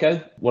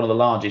Sarco, one of the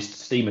largest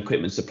steam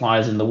equipment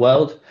suppliers in the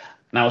world.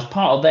 Now, as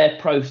part of their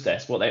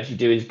process, what they actually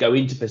do is go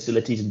into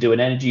facilities and do an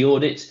energy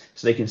audit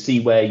so they can see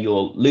where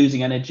you're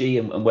losing energy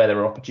and where there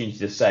are opportunities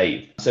to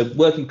save. So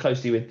working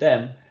closely with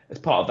them, as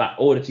part of that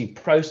auditing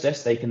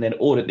process, they can then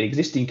audit the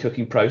existing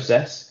cooking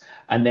process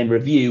and then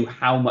review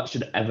how much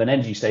of an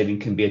energy saving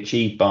can be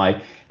achieved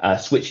by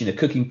switching the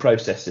cooking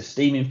process to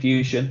steam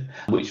infusion,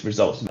 which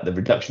results in the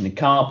reduction in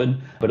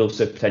carbon, but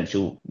also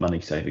potential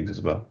money savings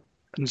as well.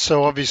 And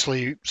so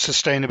obviously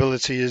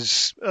sustainability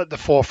is at the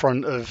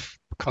forefront of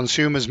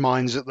consumers'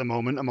 minds at the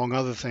moment, among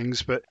other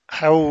things, but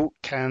how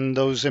can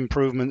those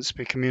improvements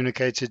be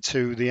communicated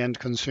to the end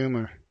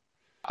consumer?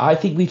 I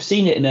think we've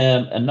seen it in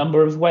a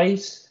number of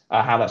ways,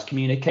 how that's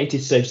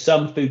communicated. So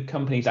some food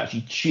companies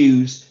actually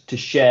choose to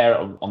share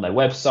on their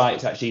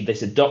websites actually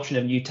this adoption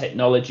of new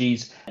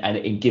technologies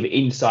and give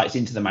insights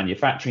into the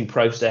manufacturing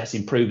process,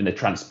 improving the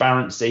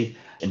transparency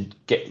and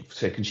get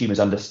so consumers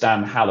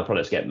understand how the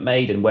products get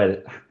made and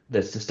where the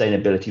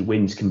sustainability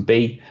wins can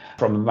be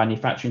from the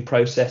manufacturing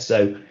process.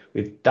 So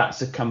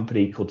that's a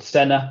company called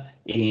Senna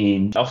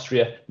in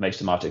Austria, makes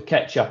tomato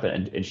ketchup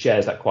and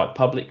shares that quite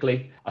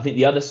publicly. I think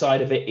the other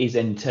side of it is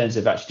in terms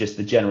of actually just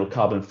the general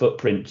carbon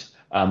footprint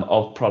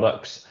of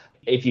products.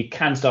 If you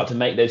can start to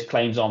make those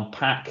claims on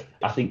pack,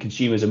 I think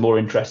consumers are more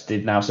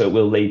interested now, so it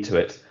will lead to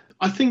it.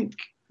 I think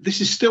this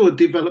is still a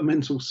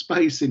developmental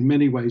space in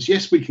many ways.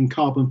 Yes, we can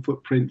carbon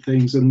footprint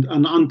things, and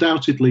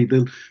undoubtedly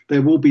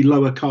there will be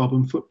lower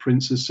carbon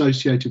footprints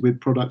associated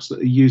with products that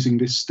are using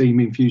this steam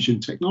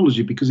infusion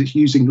technology because it's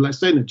using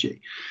less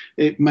energy.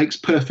 It makes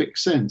perfect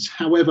sense.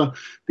 However,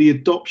 the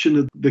adoption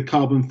of the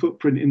carbon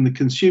footprint in the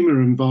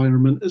consumer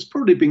environment has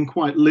probably been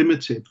quite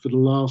limited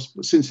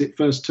since it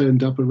first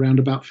turned up around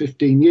about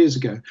 15 years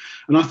ago.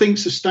 And I think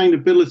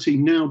sustainability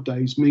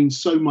nowadays means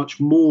so much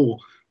more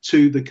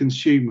to the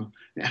consumer.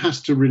 It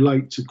has to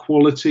relate to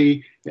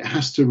quality. It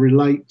has to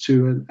relate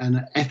to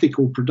an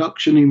ethical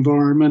production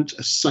environment,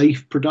 a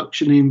safe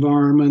production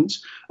environment,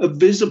 a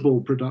visible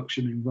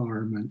production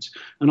environment.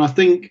 And I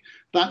think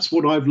that's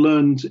what I've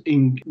learned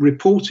in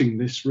reporting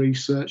this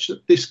research,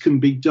 that this can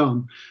be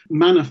done.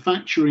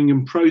 Manufacturing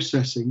and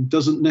processing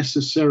doesn't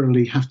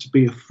necessarily have to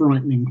be a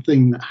frightening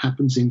thing that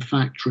happens in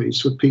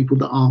factories for people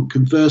that aren't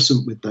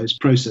conversant with those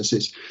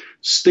processes.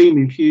 Steam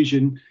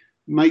infusion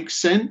makes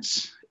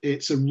sense.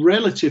 It's a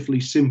relatively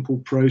simple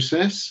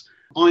process.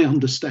 I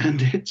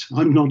understand it.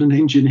 I'm not an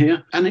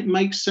engineer. And it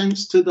makes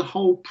sense to the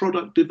whole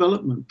product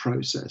development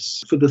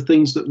process for the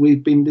things that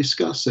we've been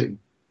discussing.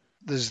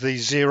 There's the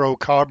Zero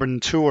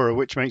Carbon Tour,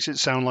 which makes it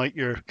sound like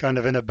you're kind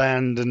of in a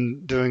band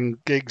and doing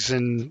gigs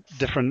in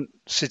different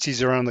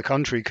cities around the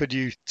country. Could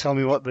you tell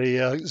me what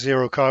the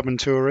Zero Carbon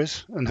Tour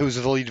is and who's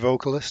the lead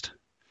vocalist?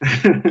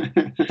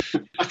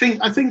 I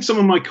think some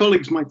of my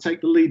colleagues might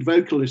take the lead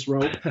vocalist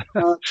role.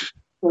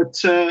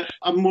 But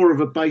I'm more of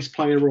a bass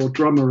player or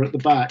drummer at the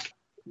back.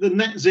 The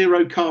Net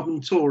Zero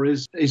Carbon Tour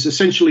is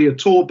essentially a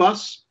tour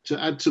bus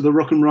to add to the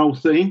rock and roll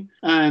theme.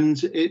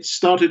 And it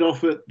started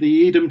off at the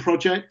Eden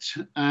Project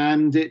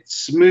and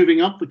it's moving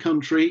up the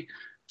country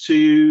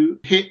to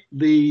hit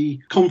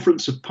the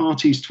Conference of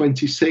Parties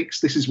 26.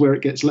 This is where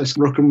it gets less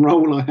rock and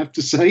roll, I have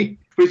to say,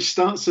 which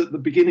starts at the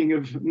beginning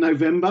of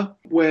November,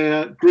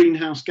 where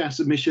greenhouse gas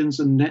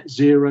emissions and net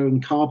zero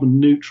and carbon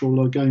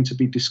neutral are going to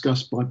be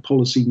discussed by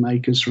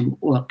policymakers from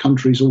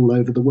countries all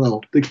over the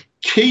world. The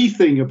key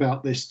thing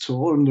about this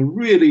tour, and the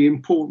really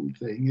important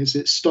thing, is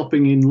it's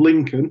stopping in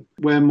Lincoln,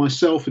 where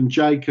myself and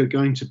Jake are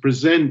going to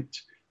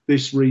present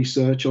this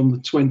research on the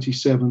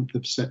 27th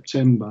of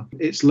September.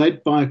 It's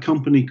led by a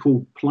company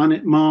called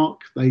Planet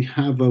Mark. They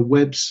have a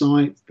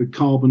website. The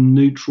Carbon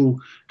Neutral,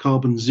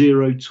 Carbon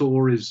Zero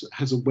Tour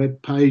has a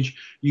web page.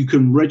 You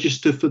can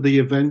register for the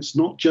events,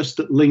 not just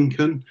at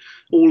Lincoln,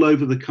 all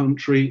over the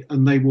country,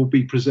 and they will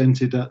be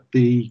presented at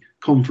the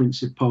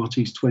Conference of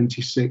Parties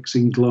 26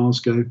 in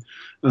Glasgow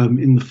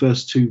in the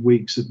first 2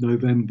 weeks of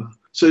November.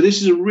 So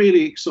this is a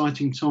really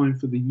exciting time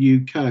for the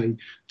UK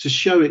to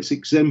show its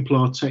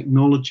exemplar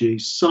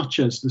technologies, such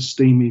as the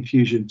steam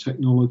infusion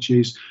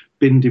technologies,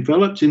 been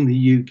developed in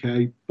the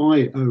UK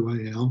by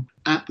OAL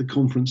at the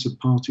Conference of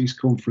Parties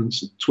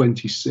Conference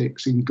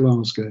 26 in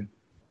Glasgow.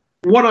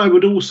 What I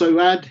would also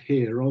add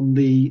here on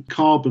the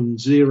Carbon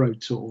Zero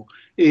Tour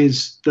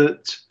is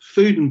that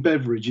food and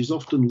beverage is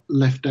often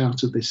left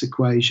out of this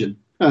equation.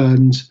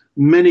 And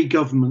many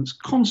governments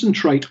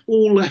concentrate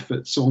all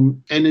efforts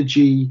on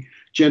energy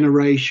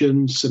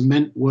generation,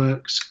 cement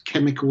works,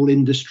 chemical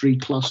industry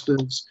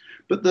clusters.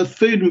 But the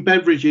food and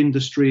beverage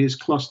industry is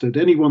clustered.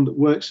 Anyone that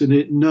works in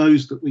it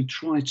knows that we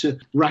try to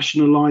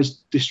rationalise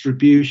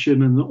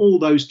distribution and all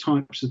those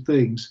types of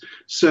things.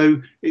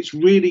 So it's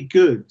really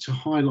good to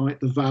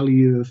highlight the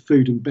value of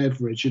food and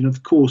beverage. And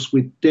of course,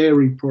 with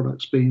dairy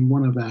products being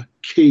one of our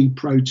key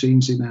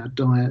proteins in our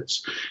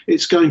diets,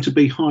 it's going to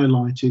be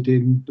highlighted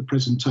in the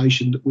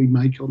presentation that we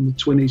make on the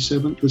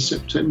 27th of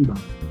September.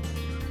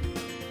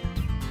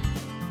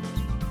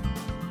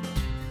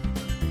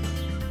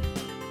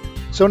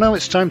 So now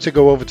it's time to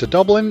go over to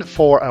Dublin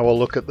for our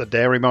look at the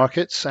dairy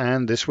markets,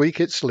 and this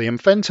week it's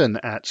Liam Fenton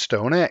at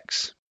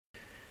StoneX.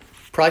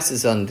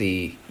 Prices on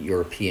the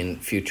European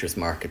futures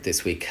market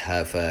this week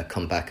have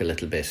come back a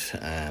little bit.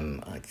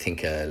 I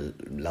think a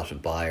lot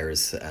of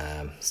buyers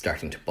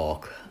starting to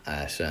balk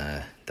at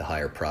the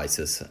higher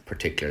prices,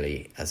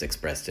 particularly as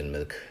expressed in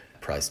milk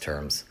price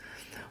terms.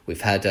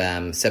 We've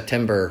had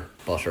September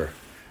butter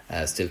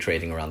still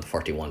trading around the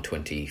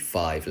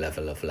 41.25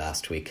 level of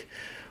last week.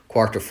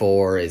 Quarter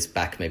four is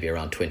back maybe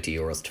around €20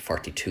 to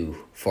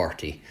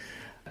 42.40.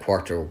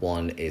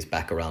 Q1 is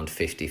back around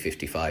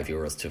 55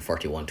 euros to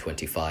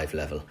 41.25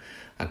 level.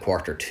 And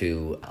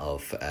Q2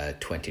 of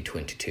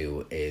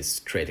 2022 is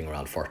trading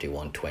around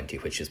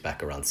 41.20, which is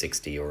back around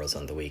 60 euros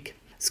on the week.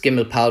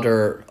 Skimmel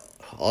powder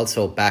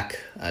also back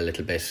a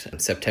little bit.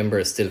 September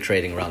is still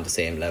trading around the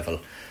same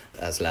level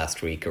as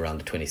last week, around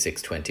the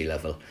 26.20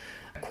 level.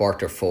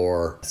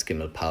 Q4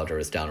 skimmel powder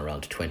is down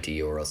around 20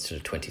 euros to the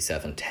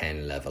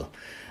 27.10 level.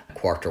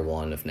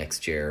 Q1 of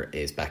next year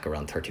is back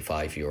around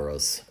 35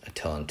 euros a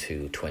tonne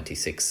to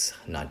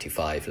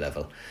 26.95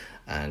 level.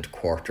 And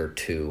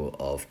Q2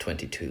 of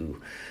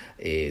 22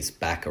 is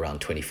back around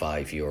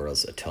 25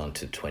 euros a tonne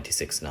to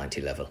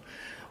 26.90 level.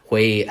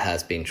 Whey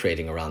has been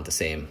trading around the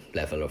same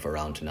level of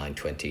around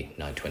 9.20,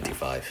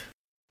 9.25.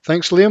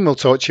 Thanks, Liam. We'll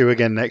talk to you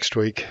again next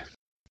week.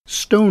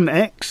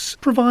 StoneX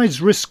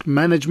provides risk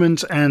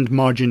management and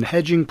margin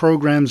hedging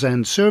programs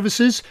and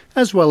services,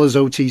 as well as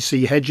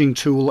OTC hedging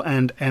tool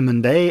and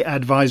M&A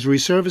advisory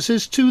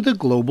services to the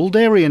global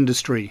dairy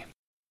industry.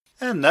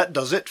 And that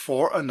does it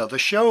for another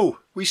show.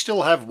 We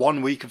still have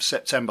 1 week of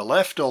September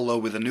left, although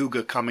with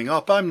Anuga coming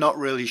up, I'm not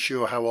really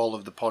sure how all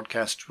of the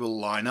podcasts will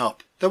line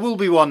up. There will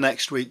be one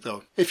next week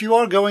though. If you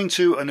are going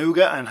to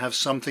Anuga and have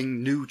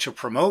something new to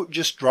promote,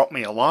 just drop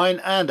me a line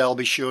and I'll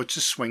be sure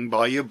to swing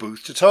by your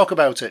booth to talk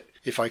about it,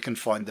 if I can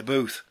find the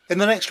booth. In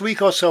the next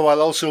week or so,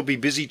 I'll also be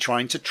busy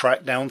trying to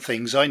track down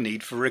things I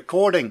need for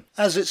recording,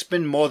 as it's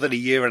been more than a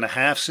year and a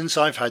half since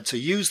I've had to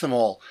use them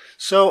all.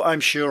 So I'm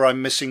sure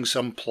I'm missing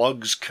some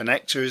plugs,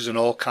 connectors and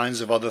all kinds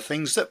of other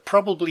things that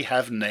probably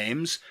have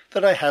names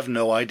that I have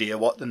no idea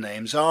what the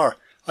names are.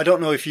 I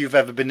don't know if you've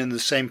ever been in the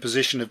same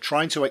position of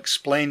trying to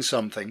explain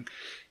something.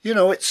 You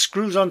know, it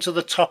screws onto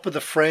the top of the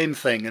frame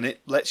thing and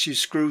it lets you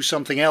screw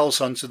something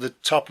else onto the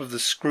top of the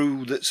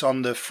screw that's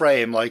on the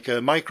frame, like a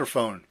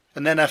microphone.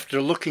 And then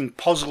after looking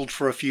puzzled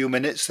for a few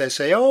minutes, they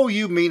say, "Oh,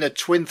 you mean a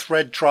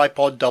twin-thread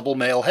tripod double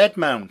male head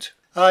mount."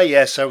 Ah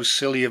yes, how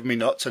silly of me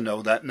not to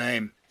know that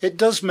name. It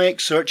does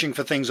make searching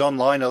for things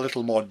online a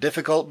little more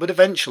difficult, but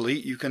eventually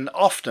you can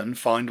often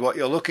find what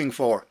you're looking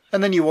for.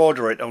 And then you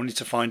order it only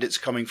to find it's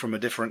coming from a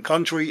different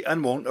country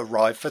and won't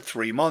arrive for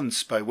 3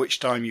 months, by which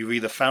time you've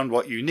either found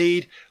what you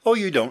need or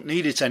you don't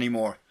need it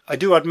anymore. I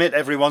do admit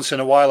every once in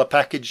a while a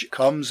package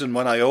comes and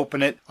when I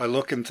open it, I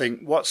look and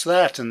think, what's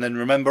that? And then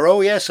remember,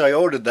 oh yes, I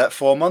ordered that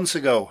 4 months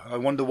ago. I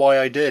wonder why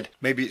I did.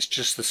 Maybe it's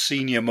just the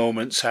senior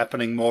moments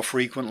happening more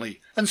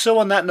frequently. And so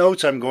on that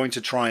note, I'm going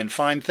to try and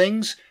find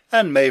things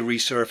and may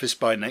resurface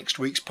by next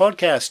week's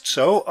podcast.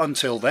 So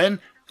until then,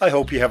 I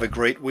hope you have a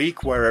great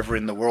week wherever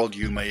in the world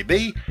you may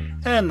be,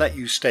 and that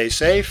you stay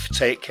safe,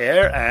 take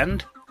care,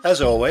 and,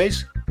 as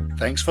always,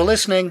 thanks for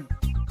listening.